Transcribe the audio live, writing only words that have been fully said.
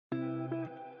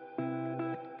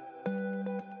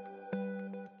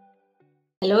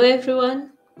Hello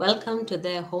everyone, welcome to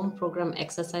the home program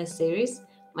exercise series.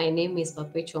 My name is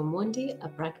Perpetua Mondi, a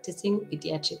practicing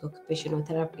pediatric occupational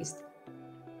therapist.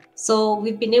 So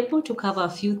we've been able to cover a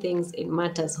few things in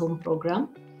Matters home program,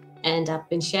 and I've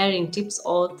been sharing tips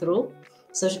all through.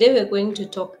 So today we're going to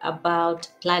talk about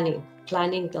planning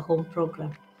the home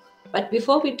program. But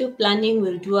before we do planning,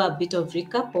 we'll do a bit of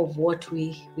recap of what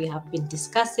we have been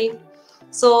discussing.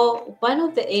 So one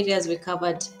of the areas we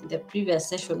covered in the previous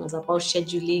session was about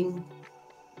scheduling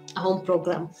a home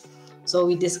program. So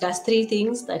we discussed three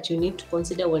things that you need to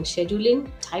consider when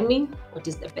scheduling: timing, what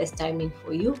is the best timing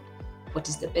for you, what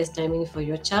is the best timing for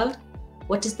your child,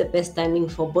 what is the best timing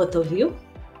for both of you.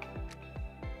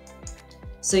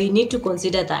 So you need to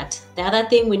consider that. The other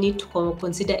thing we need to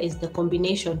consider is the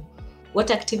combination.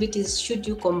 What activities should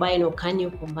you combine or can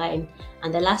you combine?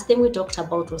 And the last thing we talked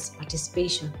about was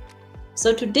participation.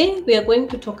 So today we are going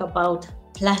to talk about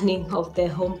planning of the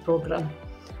home program.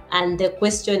 And the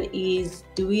question is,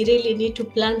 do we really need to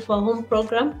plan for a home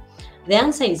program? The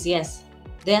answer is yes.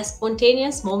 There are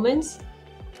spontaneous moments,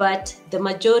 but the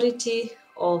majority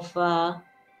of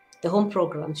the home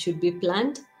program should be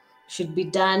planned, should be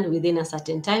done within a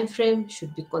certain time frame,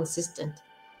 should be consistent.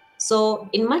 So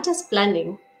in Matters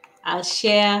planning, I'll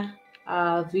share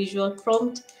a visual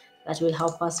prompt that will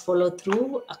help us follow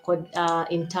through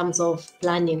in terms of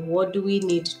planning. What do we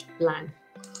need to plan?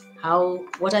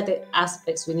 What are the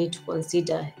aspects we need to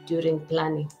consider during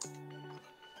planning?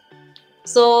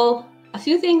 So a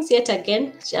few things yet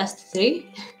again, just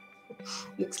three.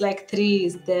 Looks like three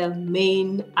is the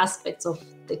main aspects of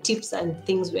the tips and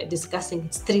things we're discussing.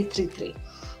 It's three.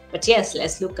 But yes,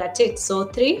 let's look at it. So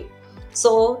three.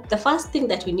 So the first thing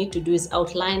that we need to do is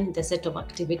outline the set of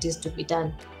activities to be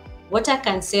done. What I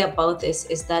can say about this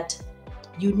is that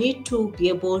you need to be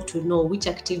able to know which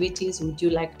activities would you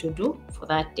like to do for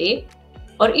that day,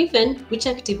 or even which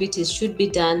activities should be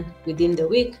done within the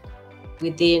week,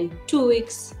 within 2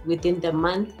 weeks, within the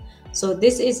month. So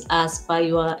this is as per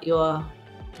your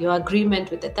agreement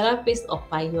with the therapist or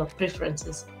by your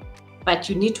preferences, but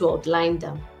you need to outline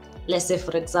them. Let's say,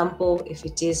 for example, if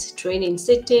it is training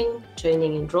sitting,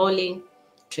 training in rolling,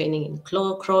 training in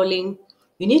crawling,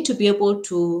 you need to be able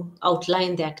to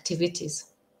outline the activities.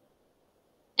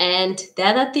 And the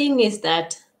other thing is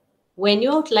that when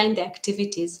you outline the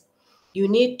activities, you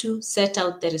need to set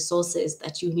out the resources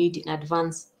that you need in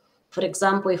advance. For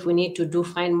example, if we need to do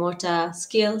fine motor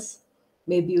skills,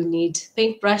 maybe you need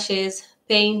paintbrushes,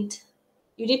 paint.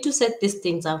 You need to set these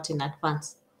things out in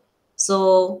advance.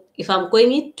 So if I'm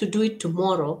going to do it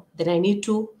tomorrow, then I need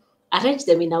to arrange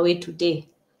them in a way today.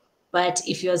 But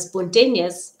if you're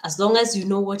spontaneous, as long as you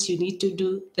know what you need to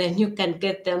do, then you can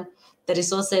get them, the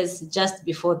resources, just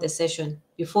before the session,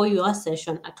 before your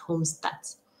session at home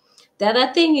starts. The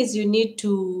other thing is you need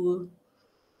to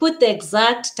put the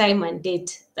exact time and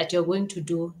date that you're going to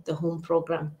do the home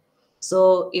program.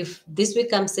 So if this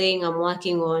week I'm saying I'm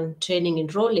working on training in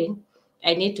rolling,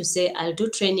 I need to say I'll do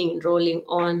training in rolling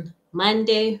on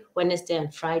Monday, Wednesday,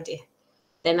 and Friday.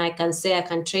 Then I can say I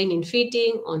can train in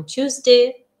feeding on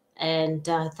Tuesday and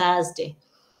Thursday.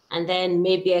 And then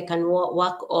maybe I can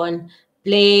work on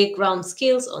playground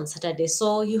skills on Saturday.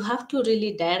 So you have to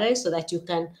really diarize so that you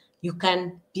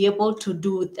can be able to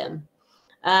do them.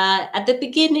 At the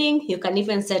beginning, you can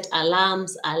even set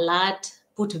alarms, alert,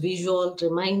 put visual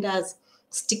reminders,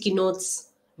 sticky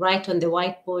notes, write on the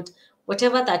whiteboard,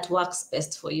 whatever that works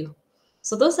best for you.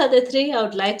 So those are the three I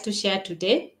would like to share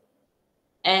today.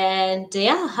 And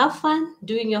yeah, have fun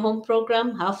doing your home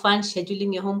program, have fun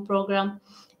scheduling your home program.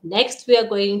 Next, we are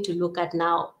going to look at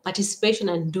now participation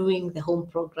and doing the home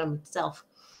program itself.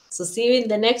 So see you in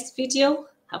the next video.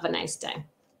 Have a nice time.